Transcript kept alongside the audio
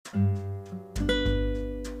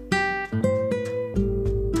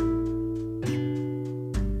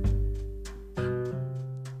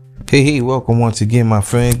Hey, welcome once again, my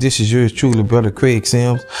friends. This is yours truly, Brother Craig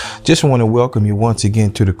Sims. Just want to welcome you once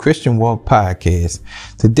again to the Christian Walk Podcast.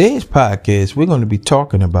 Today's podcast, we're going to be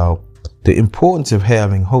talking about the importance of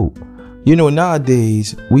having hope. You know,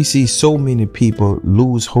 nowadays, we see so many people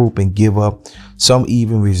lose hope and give up. Some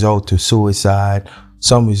even result to suicide.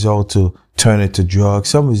 Some result to turning to drugs.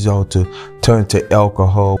 Some result to turn to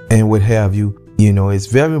alcohol and what have you. You know, it's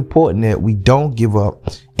very important that we don't give up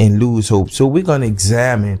and lose hope. So we're going to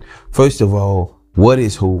examine, first of all, what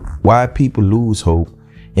is hope, why people lose hope,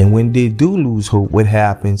 and when they do lose hope, what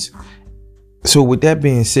happens. So with that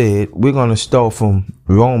being said, we're going to start from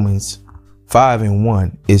Romans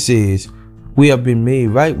 5:1. It says, we have been made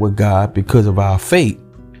right with God because of our faith.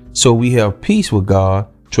 So we have peace with God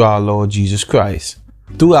through our Lord Jesus Christ.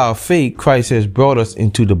 Through our faith, Christ has brought us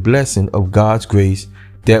into the blessing of God's grace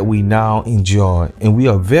that we now enjoy. And we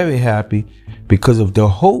are very happy because of the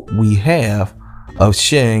hope we have of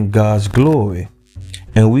sharing God's glory.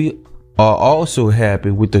 And we are also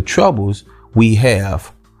happy with the troubles we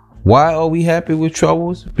have. Why are we happy with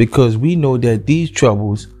troubles? Because we know that these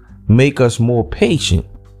troubles make us more patient.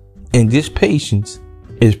 And this patience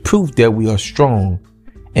is proof that we are strong.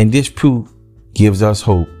 And this proof gives us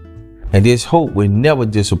hope. And this hope will never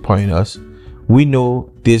disappoint us. We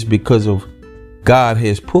know this because of God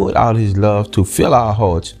has poured out his love to fill our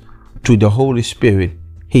hearts through the Holy Spirit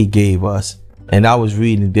he gave us. And I was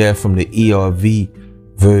reading there from the ERV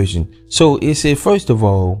version. So it said, first of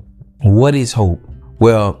all, what is hope?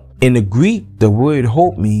 Well, in the Greek, the word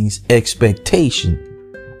hope means expectation.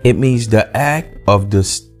 It means the act of the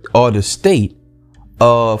state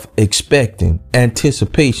of expecting,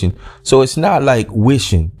 anticipation. So it's not like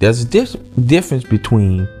wishing. There's a difference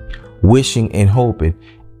between wishing and hoping.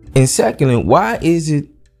 And secondly, why is it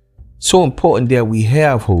so important that we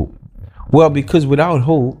have hope? Well, because without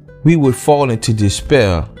hope, we would fall into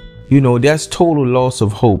despair. You know, that's total loss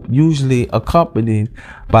of hope, usually accompanied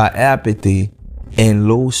by apathy and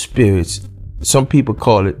low spirits. Some people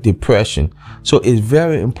call it depression. So it's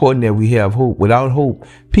very important that we have hope. Without hope,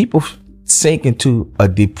 people sink into a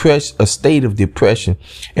state of depression.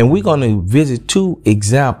 And we're going to visit two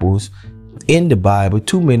examples in the Bible,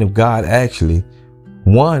 two men of God actually.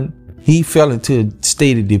 One, he fell into a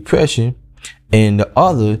state of depression, and the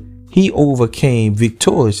other, he overcame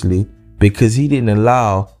victoriously because he didn't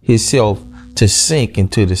allow himself to sink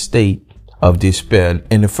into the state of despair.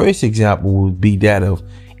 And the first example would be that of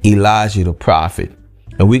Elijah the prophet.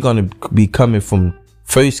 And we're going to be coming from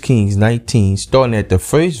 1 Kings 19, starting at the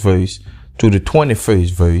first verse to the 21st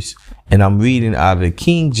verse. And I'm reading out of the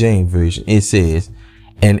King James Version. It says,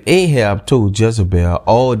 and Ahab told Jezebel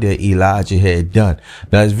all that Elijah had done.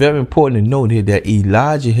 Now, it's very important to note here that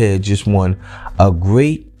Elijah had just won a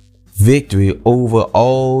great victory over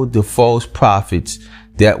all the false prophets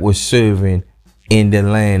that were serving in the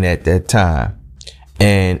land at that time.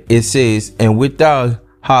 And it says, and without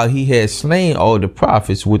how he had slain all the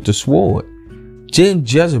prophets with the sword. Then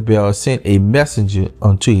Jezebel sent a messenger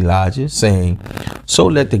unto Elijah, saying, so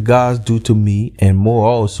let the gods do to me, and more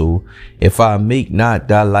also, if I make not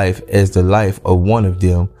thy life as the life of one of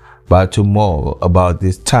them by tomorrow about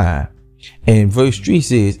this time. And verse 3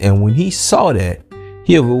 says, and when he saw that,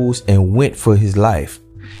 he arose and went for his life,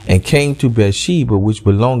 and came to Beersheba, which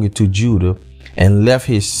belonged to Judah, and left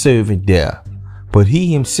his servant there. But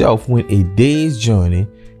he himself went a day's journey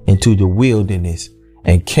into the wilderness,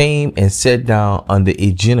 and came and sat down under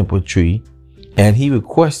a juniper tree, and he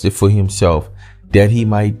requested for himself that he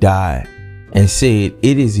might die, and said,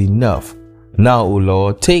 it is enough. Now, O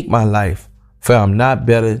Lord, take my life, for I am not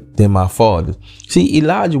better than my father. See,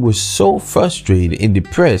 Elijah was so frustrated and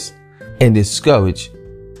depressed and discouraged,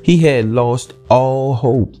 he had lost all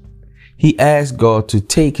hope. He asked God to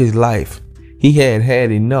take his life. He had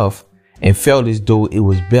had enough and felt as though it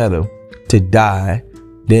was better to die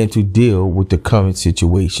than to deal with the current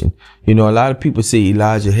situation. You know, a lot of people say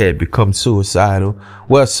Elijah had become suicidal.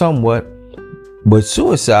 Well, somewhat, but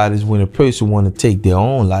suicide is when a person want to take their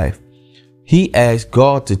own life. He asked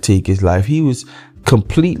God to take his life. He was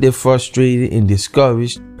completely frustrated and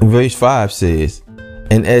discouraged. And verse 5 says,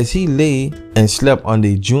 and as he lay and slept under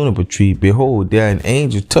a juniper tree, behold, there an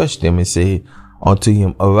angel touched him and said unto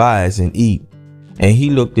him, arise and eat. And he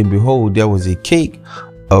looked, and behold, there was a cake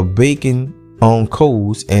of bacon on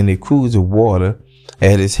coals and a cruse of water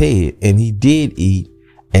at his head. And he did eat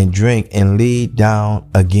and drink and laid down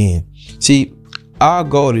again. See, our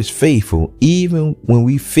God is faithful. Even when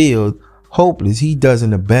we feel hopeless, he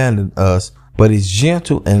doesn't abandon us, but is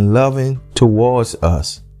gentle and loving towards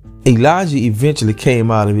us. Elijah eventually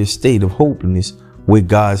came out of his state of hopelessness with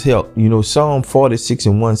God's help. You know, Psalm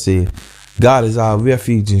 46:1 said, God is our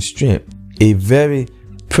refuge and strength, a very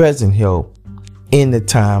present help in the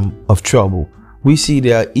time of trouble. We see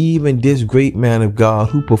that even this great man of God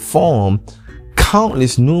who performed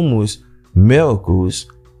countless numerous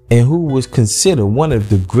miracles and who was considered one of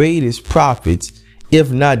the greatest prophets,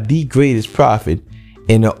 if not the greatest prophet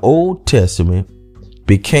in the Old Testament,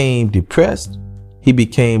 became depressed, he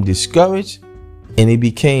became discouraged, and he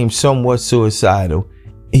became somewhat suicidal.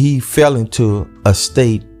 He fell into a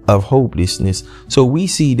state of hopelessness. So we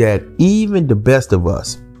see that even the best of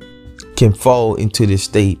us can fall into this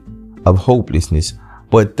state of hopelessness.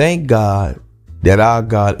 But thank God that our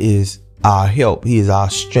God is our help. He is our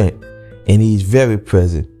strength, and he's very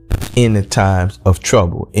present in the times of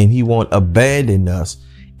trouble, and he won't abandon us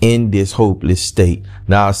in this hopeless state.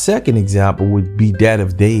 Now, our second example would be that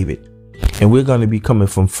of David, and we're going to be coming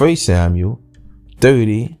from 1 Samuel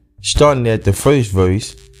 30, starting at the first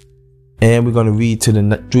verse, and we're going to read to the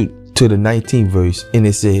 19th verse. And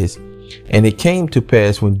it says, "And it came to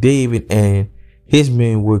pass when David and his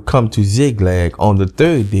men would come to Ziklag on the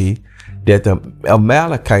third day, that the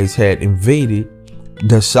Amalekites had invaded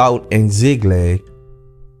the south and Ziklag,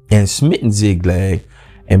 and smitten Ziklag,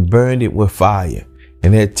 and burned it with fire,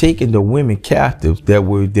 and had taken the women captives that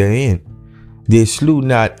were therein. They slew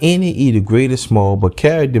not any, either great or small, but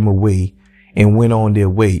carried them away, and went on their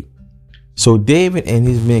way. So David and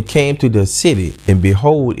his men came to the city, and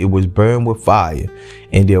behold, it was burned with fire,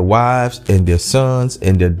 and their wives and their sons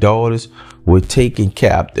and their daughters were taken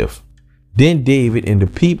captive. Then David and the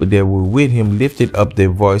people that were with him lifted up their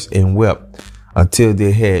voice and wept until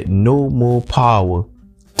they had no more power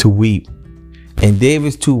to weep. And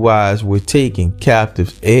David's two wives were taken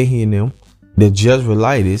captives, Ahinoam the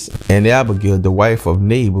Jezreelitess, and Abigail the wife of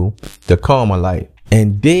Nabal the Carmelite.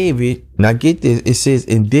 And David," now get this, it says,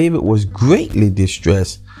 "and David was greatly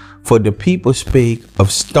distressed, for the people spake of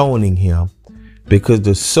stoning him, because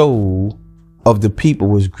the soul of the people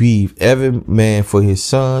was grieved, every man for his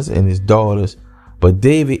sons and his daughters. But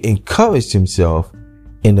David encouraged himself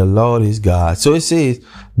in the Lord his God." So it says,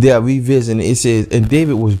 they are revisiting, it says, "and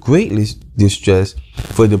David was greatly distressed,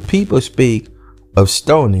 for the people spake of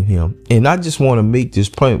stoning him." And I just want to make this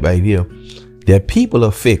point right here, that people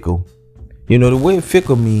are fickle. You know, the word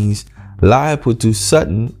fickle means liable to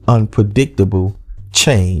sudden, unpredictable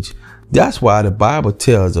change. That's why the Bible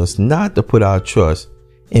tells us not to put our trust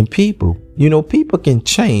in people. You know, people can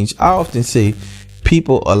change. I often say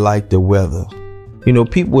people are like the weather. You know,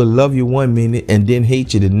 people will love you one minute and then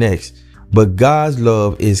hate you the next. But God's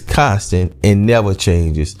love is constant and never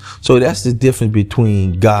changes. So that's the difference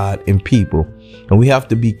between God and people. And we have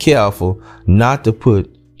to be careful not to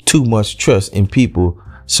put too much trust in people.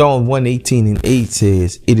 Psalm 118:8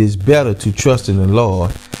 says, "It is better to trust in the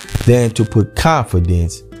Lord than to put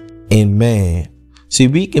confidence in man." See,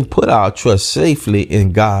 we can put our trust safely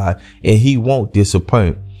in God and he won't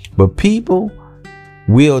disappoint. But people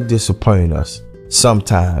will disappoint us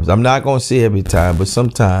sometimes. I'm not going to say every time, but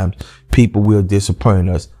sometimes people will disappoint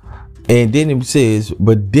us. And then it says,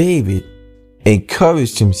 "But David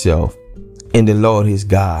encouraged himself in the Lord his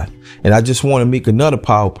God." And I just want to make another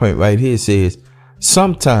PowerPoint right here. It says,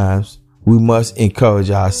 sometimes we must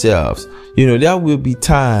encourage ourselves. You know, there will be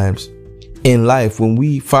times in life when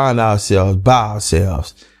we find ourselves by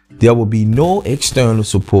ourselves. There will be no external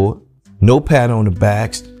support, no pat on the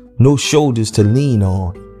backs, no shoulders to lean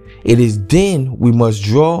on. It is then we must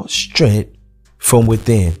draw strength from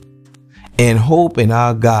within and hope in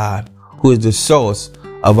our God, who is the source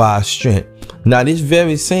of our strength. Now, this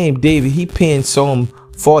very same David, he penned Psalm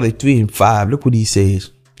 43:5. Look what he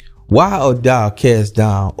says. "Why art thou cast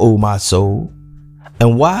down, O my soul?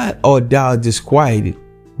 And why art thou disquieted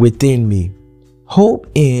within me? Hope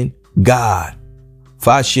in God,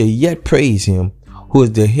 for I shall yet praise him, who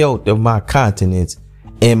is the health of my countenance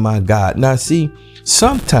and my God." Now see,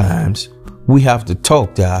 sometimes we have to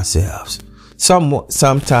talk to ourselves.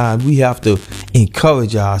 Sometimes we have to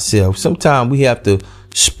encourage ourselves. Sometimes we have to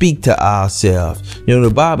speak to ourselves. You know,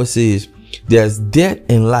 the Bible says there's death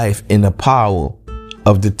and life in the power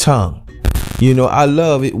of the tongue. You know, I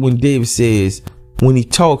love it when David says, when he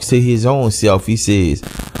talks to his own self, he says,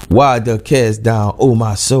 "Why thou cast down, O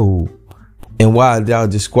my soul, and why thou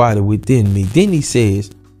disquieted within me?" Then he says,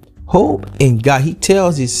 "Hope in God." He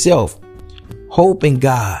tells himself, hope in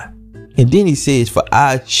God. And then he says, "For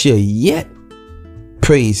I shall yet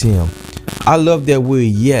praise him." I love that word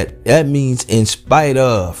 "yet." That means in spite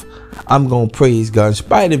of. I'm going to praise God in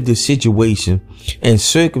spite of the situation and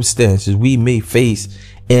circumstances we may face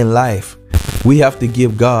in life. We have to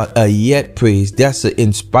give God a yet praise. That's an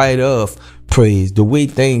in spite of praise. The way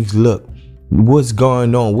things look, what's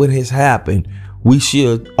going on, what has happened, we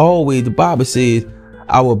should always, the Bible says,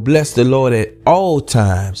 I will bless the Lord at all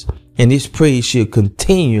times, and his praise shall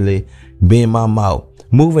continually be in my mouth.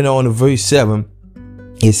 Moving on to verse 7,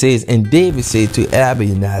 it says, and David said to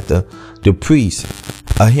Abiathar, the priest,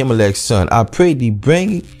 Ahimelech's son, I pray thee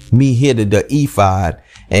bring me hither the ephod.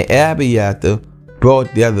 And Abiathar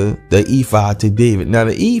brought the ephod to David. Now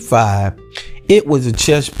the ephod, it was a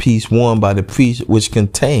chest piece worn by the priest, which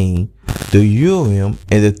contained the Urim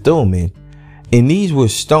and the Thummim. And these were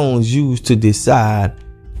stones used to decide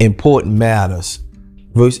important matters.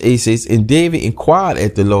 Verse 8 says, and David inquired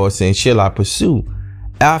at the Lord, saying, shall I pursue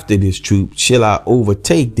after this troop? Shall I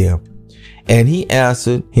overtake them? And he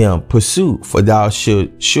answered him, pursue, for thou shalt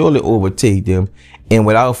surely overtake them, and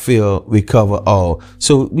without fear recover all.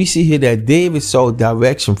 So we see here that David sought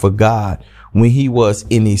direction for God when he was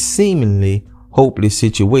in a seemingly hopeless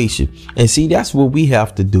situation. And see, that's what we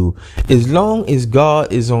have to do. As long as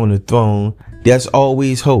God is on the throne, there's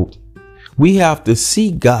always hope. We have to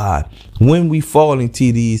seek God when we fall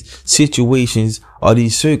into these situations or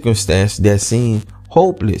these circumstances that seem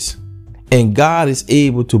hopeless. And God is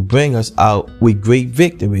able to bring us out with great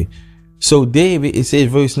victory. So David, it says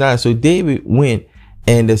verse 9, so David went,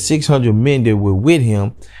 and the 600 men that were with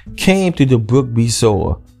him came to the brook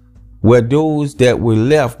Besor, where those that were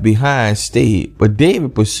left behind stayed. But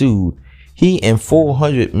David pursued, he and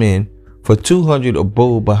 400 men, for 200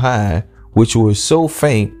 abode behind, which were so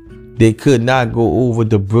faint they could not go over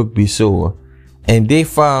the brook Besor. And they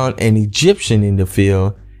found an Egyptian in the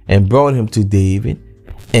field and brought him to David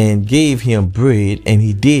and gave him bread, and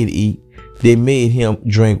he did eat. They made him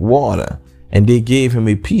drink water, and they gave him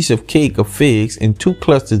a piece of cake of figs and 2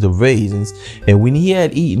 clusters of raisins. And when he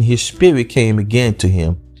had eaten, his spirit came again to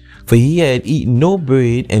him, for he had eaten no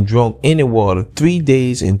bread and drunk any water 3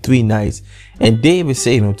 days and 3 nights. And David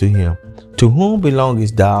said unto him, to whom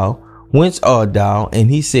belongest thou? Whence art thou? And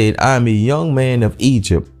he said, I am a young man of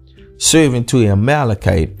Egypt, serving to an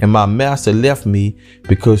Amalekite, and my master left me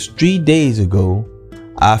because 3 days ago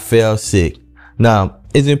I fell sick. Now,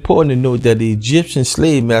 it's important to note that the Egyptian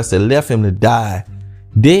slave master left him to die.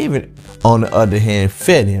 David, on the other hand,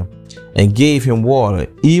 fed him and gave him water,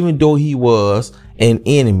 even though he was an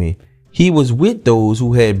enemy. He was with those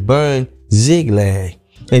who had burned Ziklag.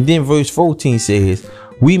 And then verse 14 says,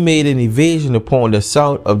 we made an invasion upon the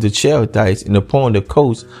south of the Cherethites and upon the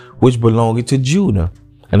coast which belonged to Judah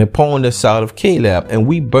and upon the south of Caleb, and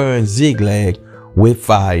we burned Ziklag with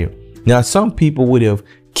fire. Now, some people would have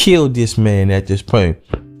killed this man at this point,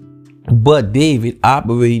 but David,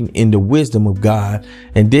 operating in the wisdom of God,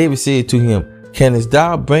 and David said to him, canst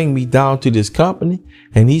thou bring me down to this company?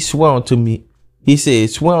 And he swore unto me, he said,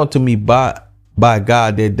 swear unto me by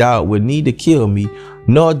God that thou wilt neither kill me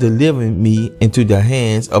nor deliver me into the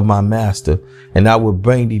hands of my master, and I will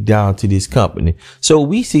bring thee down to this company. So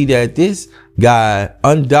we see that this guy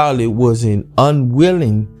undoubtedly was an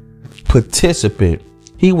unwilling participant.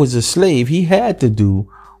 He was a slave. He had to do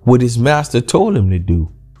what his master told him to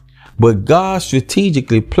do. But God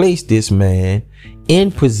strategically placed this man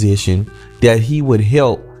in position that he would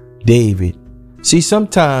help David. See,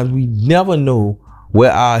 sometimes we never know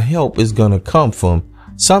where our help is going to come from.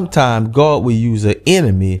 Sometimes God will use an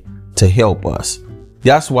enemy to help us.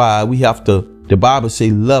 That's why we have to, the Bible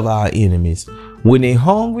says, love our enemies. When they're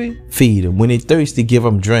hungry, feed them. When they're thirsty, give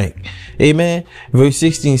them drink. Amen. Verse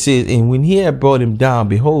 16 says, and when he had brought him down,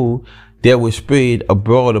 behold, there was spread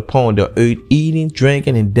abroad upon the earth, eating,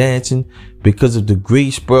 drinking, and dancing, because of the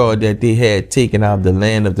great spoil that they had taken out of the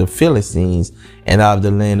land of the Philistines and out of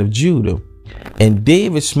the land of Judah. And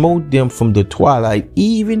David smote them from the twilight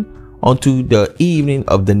even unto the evening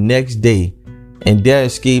of the next day. And there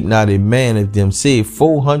escaped not a man of them, save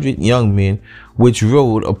 400 young men, which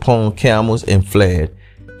rode upon camels and fled.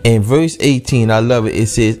 In verse 18, I love it. It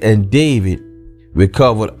says, and David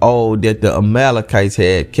recovered all that the Amalekites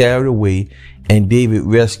had carried away, and David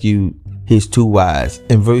rescued his 2 wives.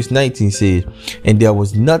 And verse 19 says, and there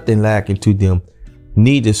was nothing lacking to them,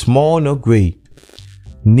 neither small nor great,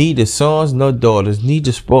 neither sons nor daughters,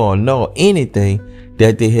 neither spoil nor anything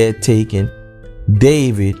that they had taken.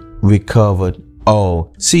 David recovered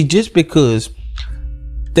all. See, just because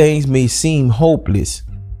things may seem hopeless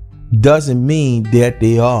doesn't mean that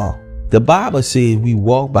they are. The Bible says we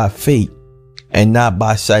walk by faith and not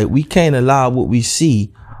by sight. We can't allow what we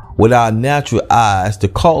see with our natural eyes to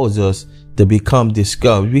cause us to become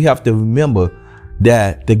discouraged. We have to remember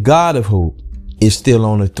that the God of hope is still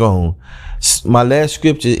on the throne. My last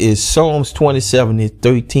scripture is Psalms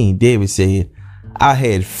 27:13. David said, I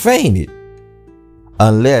had fainted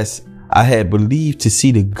unless I had believed to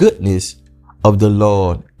see the goodness of the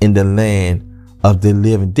Lord in the land of the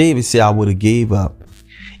living. David said, I would have gave up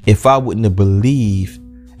if I wouldn't have believed.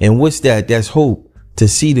 And what's that? That's hope, to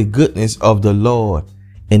see the goodness of the Lord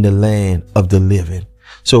in the land of the living.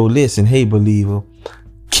 So listen, hey believer,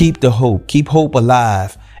 keep the hope, keep hope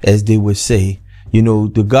alive, as they would say. You know,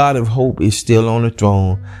 the God of hope is still on the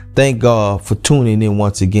throne. Thank God for tuning in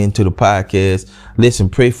once again to the podcast. Listen,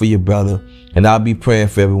 pray for your brother, and I'll be praying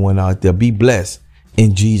for everyone out there. Be blessed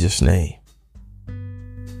in Jesus' name.